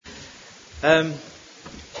Um,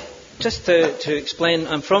 just to explain,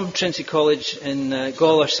 I'm from Trinity College in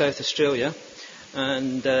Gawler, South Australia,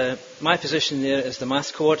 and my position there is the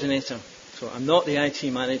maths coordinator. So I'm not the IT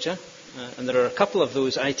manager, and there are a couple of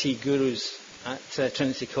those IT gurus at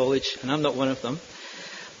Trinity College, and I'm not one of them.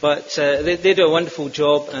 But they do a wonderful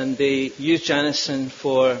job, and they use Janison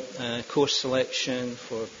for course selection,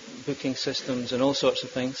 for booking systems, and all sorts of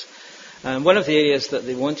things. One of the areas that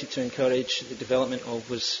they wanted to encourage the development of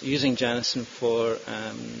was using Janison for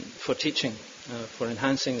teaching, for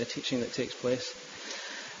enhancing the teaching that takes place.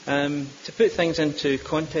 To put things into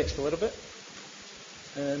context a little bit,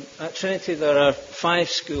 at Trinity there are 5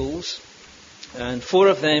 schools, and 4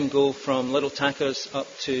 of them go from Little Tackers up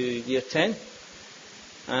to Year 10.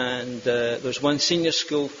 And there's one senior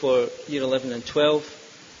school for Year 11 and 12.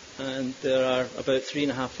 And there are about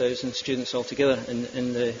 3,500 students altogether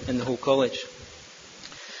in the whole college.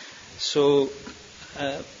 So,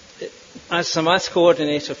 as a maths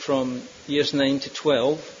coordinator from years 9 to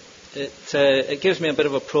 12, it gives me a bit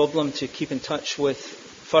of a problem to keep in touch with,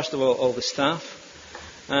 first of all the staff.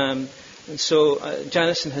 And so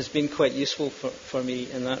Janison has been quite useful for me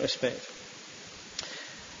in that respect.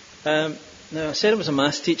 Now, I said I was a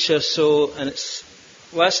maths teacher, and it's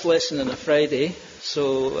last lesson on a Friday.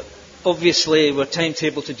 So obviously we're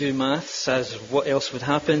timetabled to do maths, as what else would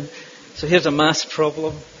happen. So here's a maths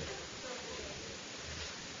problem.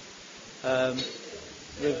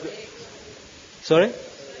 Sorry?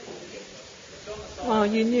 Oh,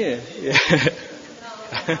 you knew. Yeah.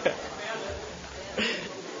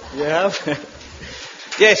 You have?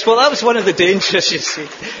 Yes, well that was one of the dangers, you see.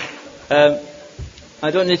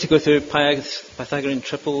 I don't need to go through Pythagorean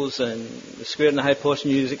triples and the square and the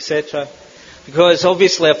hypotenuse, etc. Because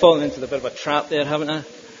obviously I've fallen into a bit of a trap there, haven't I?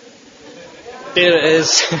 There it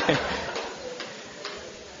is.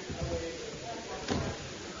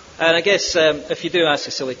 And I guess if you do ask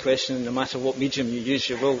a silly question, no matter what medium you use,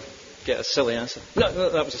 you will get a silly answer.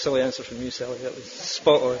 No, that was a silly answer from you, Sally. That was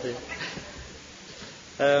spot on there.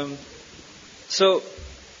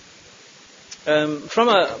 From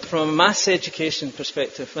a maths education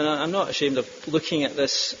perspective, and I'm not ashamed of looking at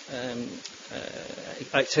this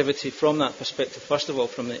activity from that perspective. First of all,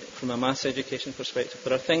 from a maths education perspective,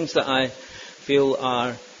 there are things that I feel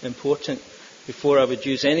are important before I would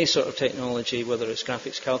use any sort of technology, whether it's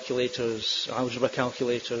graphics calculators, algebra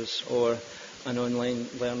calculators, or an online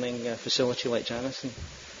learning facility like Janison.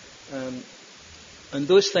 And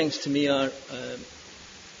those things to me are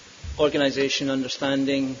organisation,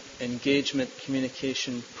 understanding, engagement,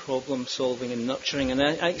 communication, problem solving and nurturing. And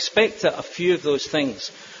I expect that a few of those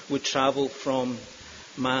things would travel from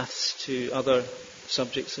maths to other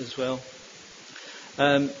subjects as well.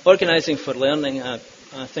 Organising for learning, I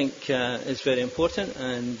think, is very important,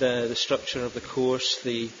 and the structure of the course,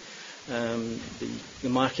 the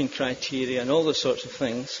marking criteria and all those sorts of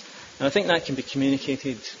things. And I think that can be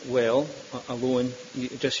communicated well alone,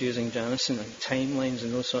 just using Janison and timelines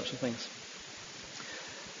and those sorts of things.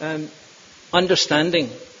 Understanding.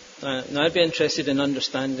 Now, I'd be interested in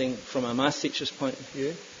understanding from a maths teacher's point of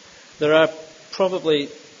view. There are probably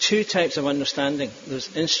 2 types of understanding. There's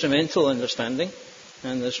instrumental understanding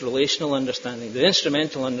and there's relational understanding. The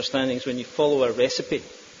instrumental understanding is when you follow a recipe.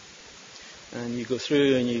 And you go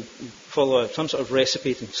through and you follow some sort of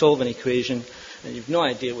recipe to solve an equation, and you've no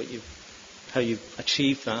idea how you've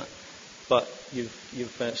achieved that, but you've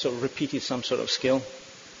sort of repeated some sort of skill.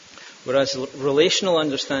 Whereas relational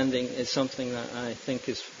understanding is something that I think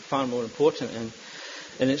is far more important,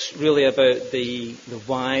 and it's really about the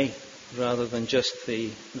why rather than just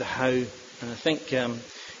the how. And I think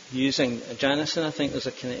using Janison, I think there's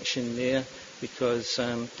a connection there, because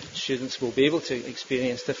students will be able to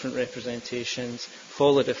experience different representations,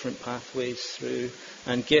 follow different pathways through,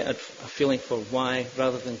 and get a feeling for why,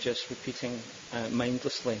 rather than just repeating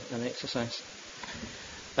mindlessly an exercise.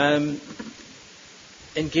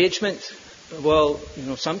 Engagement. Well,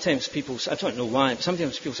 sometimes people, I don't know why, but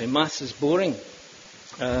sometimes people say maths is boring,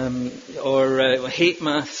 or hate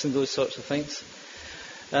maths and those sorts of things.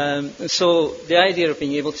 And so the idea of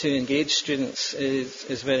being able to engage students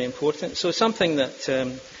is very important. So something that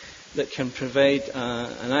can provide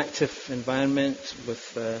an active environment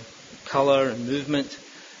with colour and movement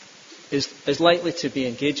is likely to be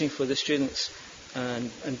engaging for the students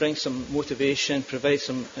and bring some motivation, provide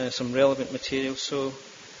some relevant material. So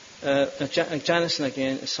Janison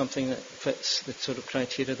again is something that fits the sort of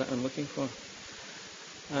criteria that I'm looking for.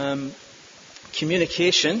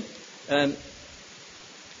 Communication.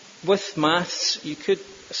 With maths, you could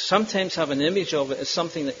sometimes have an image of it as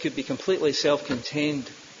something that could be completely self-contained,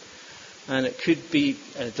 and it could be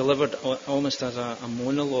delivered almost as a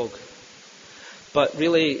monologue. But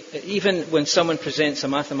really, even when someone presents a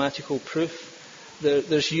mathematical proof,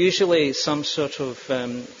 there's usually some sort of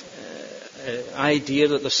idea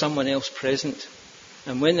that there's someone else present.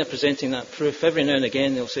 And when they're presenting that proof, every now and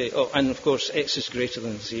again they'll say, oh, and of course x is greater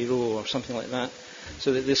than 0 or something like that.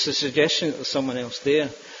 So that there's a suggestion that there's someone else there.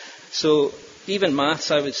 So even maths,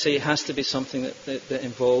 I would say, has to be something that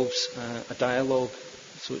involves a dialogue.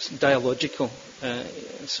 So it's dialogical.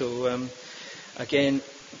 Again,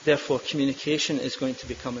 therefore, communication is going to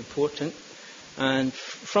become important. And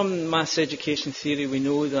from maths education theory, we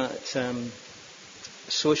know that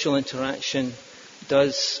social interaction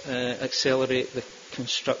does accelerate the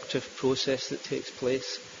constructive process that takes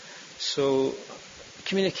place. So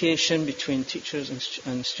communication between teachers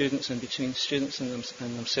and students, and between students and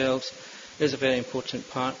themselves, is a very important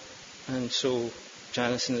part. And so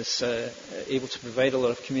Janison is able to provide a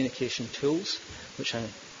lot of communication tools, which I'm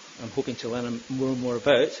hoping to learn more and more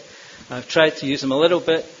about. I've tried to use them a little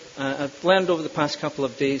bit. I've learned over the past couple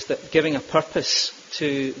of days that giving a purpose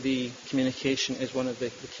to the communication is one of the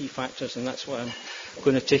key factors, and that's what I'm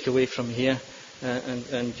going to take away from here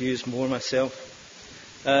and use more myself.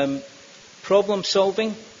 Problem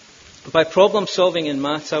solving. By problem solving in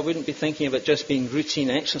maths, I wouldn't be thinking of it just being routine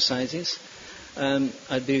exercises.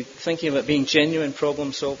 I'd be thinking of it being genuine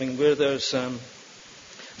problem solving, where there's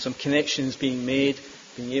some connections being made,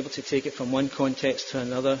 being able to take it from one context to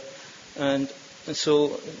another. And so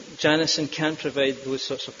Janison can provide those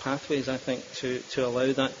sorts of pathways, I think, to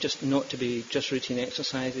allow that just not to be just routine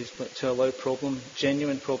exercises, but to allow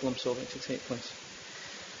genuine problem solving to take place.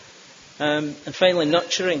 And finally,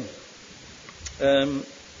 nurturing.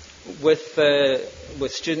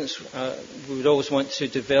 With students, we would always want to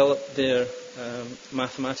develop their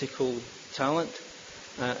mathematical talent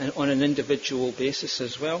on an individual basis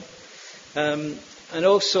as well. And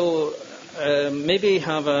also maybe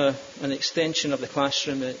have an extension of the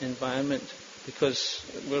classroom environment, because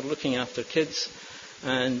we're looking after kids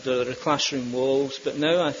and there are classroom walls, but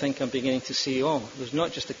now I think I'm beginning to see, there's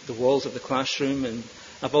not just the walls of the classroom, and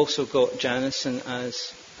I've also got Janison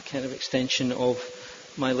as a kind of extension of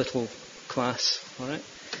my little class. All right.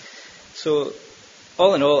 So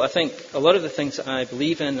all in all, I think a lot of the things that I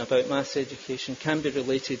believe in about maths education can be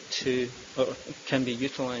related to, or can be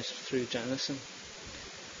utilised through Janison.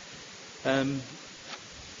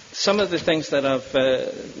 Some of the things that I've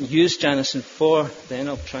used Janison for, then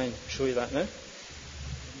I'll try and show you that now.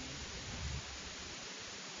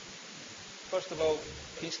 First of all,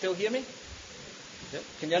 can you still hear me? Yep.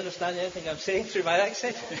 Can you understand anything I'm saying through my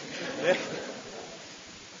accent? Yeah.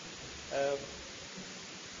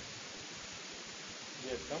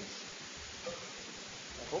 Here it comes.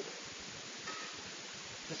 I hope.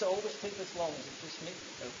 Does it always take this long? Is it just me?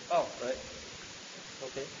 Oh, right.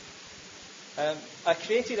 Okay. I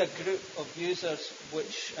created a group of users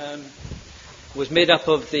which was made up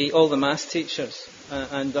of all the maths teachers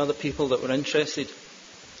and other people that were interested.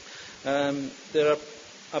 There are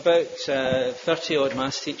about 30 odd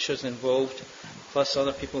maths teachers involved, plus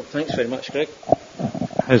other people. Thanks very much, Greg.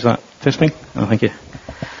 How's that? Testing? Oh, thank you.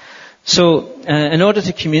 So, in order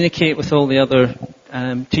to communicate with all the other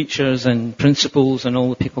teachers and principals and all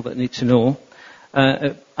the people that need to know,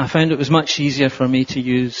 I found it was much easier for me to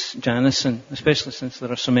use Janison, especially since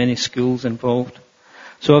there are so many schools involved.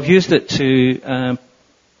 So I've used it to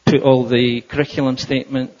put all the curriculum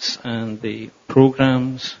statements and the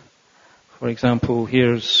programs. For example,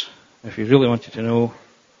 here's, if you really wanted to know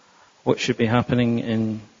what should be happening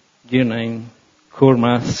in Year 9 core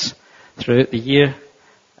maths throughout the year,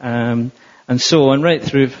 and so on, right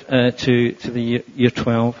through to the year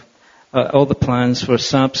 12, all the plans for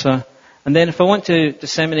SABSA. And then if I want to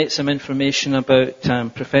disseminate some information about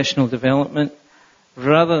professional development,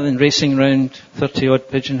 rather than racing around 30-odd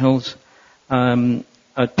pigeonholes,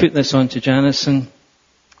 I'd put this onto Janison,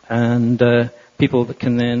 and people that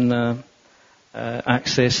can then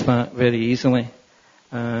access that very easily.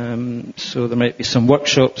 So there might be some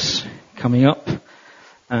workshops coming up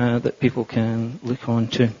that people can look on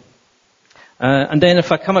to. And then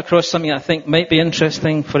if I come across something I think might be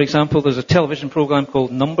interesting, for example, there's a television program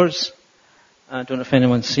called Numbers. I don't know if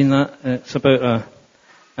anyone's seen that. It's about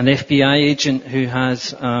an FBI agent who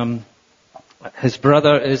has, his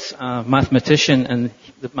brother is a mathematician, and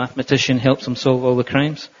the mathematician helps him solve all the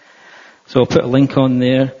crimes. So I'll put a link on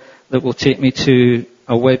there that will take me to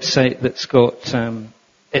a website that's got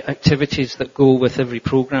activities that go with every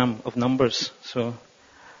program of Numbers. So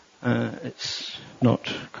it's not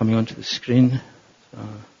coming onto the screen.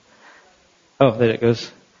 Oh, there it goes.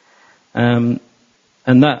 And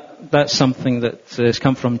that's something that has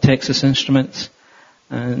come from Texas Instruments.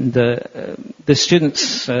 And the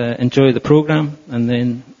students enjoy the program, and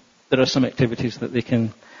then there are some activities that they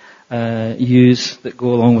can use that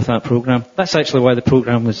go along with that program. That's actually why the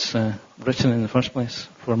program was written in the first place,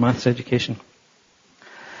 for maths education.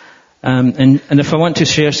 And if I want to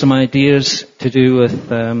share some ideas to do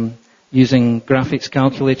with using graphics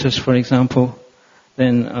calculators, for example,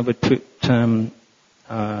 then I would put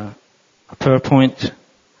a PowerPoint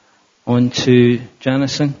onto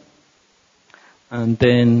Janison, and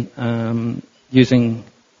then using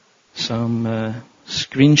some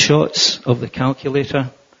screenshots of the calculator,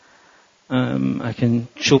 I can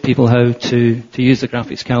show people how to use the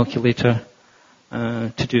graphics calculator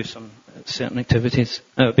to do some certain activities.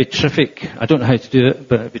 It would be terrific. I don't know how to do it,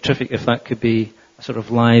 but it would be terrific if that could be a sort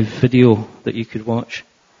of live video that you could watch.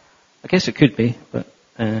 I guess it could be, but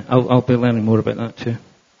I'll be learning more about that too.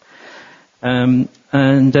 And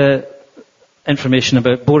information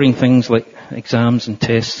about boring things like exams and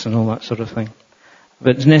tests and all that sort of thing.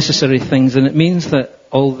 But it's necessary things, and it means that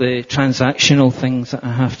all the transactional things that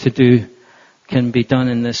I have to do can be done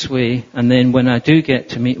in this way. And then when I do get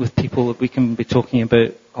to meet with people, we can be talking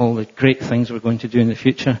about all the great things we're going to do in the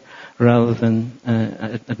future rather than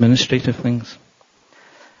administrative things.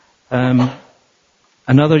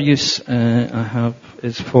 Another use I have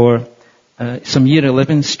is for some Year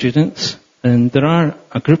 11 students. And there are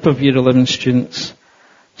a group of Year 11 students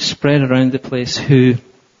spread around the place who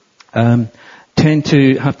tend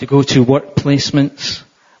to have to go to work placements,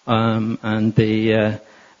 and they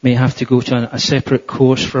may have to go to a separate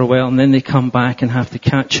course for a while, and then they come back and have to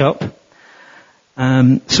catch up.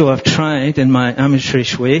 So I've tried, in my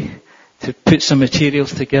amateurish way, to put some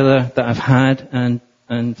materials together that I've had and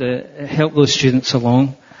help those students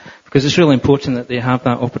along, because it's really important that they have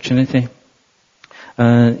that opportunity.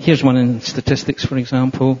 Here's one in statistics, for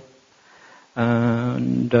example,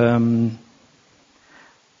 and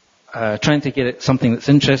trying to get it something that's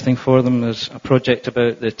interesting for them. There's a project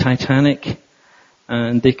about the Titanic,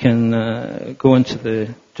 and they can go onto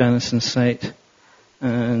the Janison site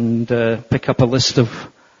and pick up a list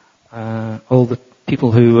of all the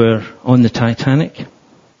people who were on the Titanic,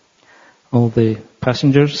 all the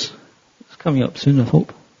passengers. It's coming up soon, I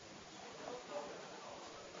hope.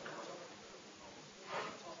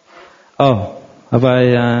 Oh, have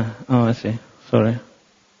I? Oh, I see. Sorry.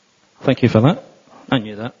 Thank you for that. I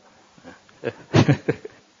knew that.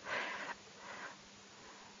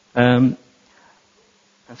 And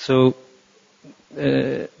so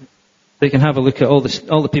they can have a look at all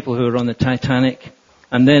the people who are on the Titanic,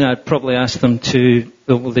 and then I'd probably ask them to.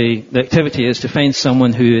 The activity is to find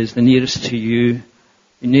someone who is the nearest to you,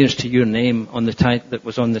 nearest to your name on the that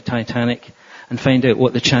was on the Titanic, and find out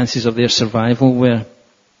what the chances of their survival were.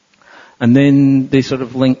 And then they sort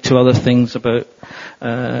of link to other things about,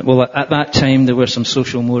 at that time there were some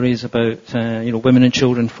social mores about, women and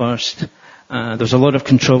children first. There was a lot of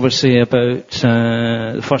controversy about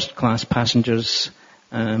the first-class passengers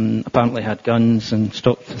apparently had guns and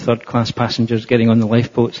stopped the third-class passengers getting on the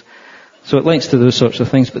lifeboats. So it links to those sorts of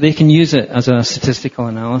things, but they can use it as a statistical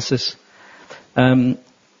analysis.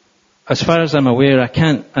 As far as I'm aware, I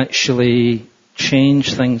can't actually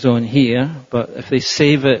change things on here, but if they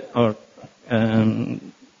save it or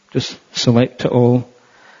just select it all,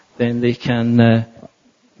 then they can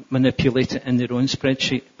manipulate it in their own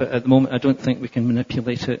spreadsheet. But at the moment, I don't think we can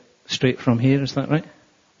manipulate it straight from here. Is that right?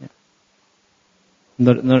 Yeah.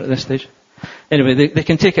 Not at this stage. Anyway, they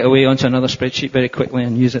can take it away onto another spreadsheet very quickly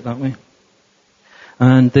and use it that way.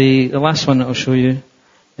 And the last one that I'll show you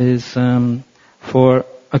is for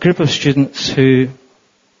a group of students who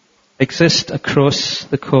exist across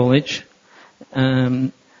the college,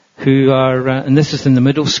 who are, and this is in the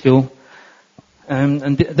middle school,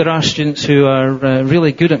 and there are students who are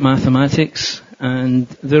really good at mathematics, and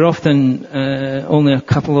there are often only a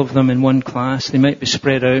couple of them in one class. They might be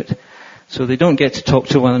spread out, so they don't get to talk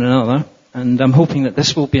to one another. And I'm hoping that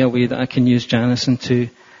this will be a way that I can use Janison to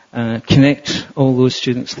connect all those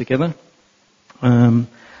students together. And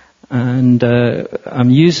I'm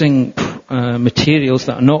using materials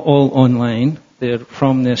that are not all online. They're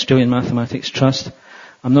from the Australian Mathematics Trust.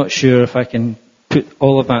 I'm not sure if I can put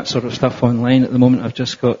all of that sort of stuff online. At the moment, I've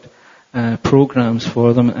just got programs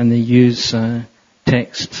for them, and they use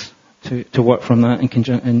texts to work from that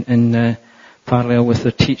in parallel with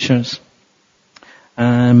their teachers.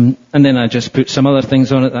 And then I just put some other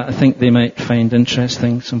things on it that I think they might find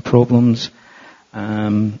interesting, some problems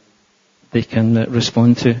they can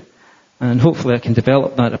respond to. And hopefully I can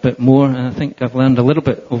develop that a bit more. And I think I've learned a lot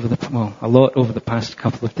over the past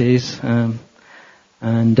couple of days.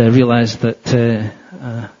 And realised that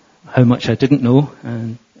how much I didn't know,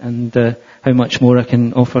 and and how much more I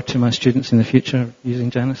can offer to my students in the future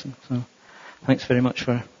using Janison. So thanks very much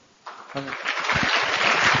for having me.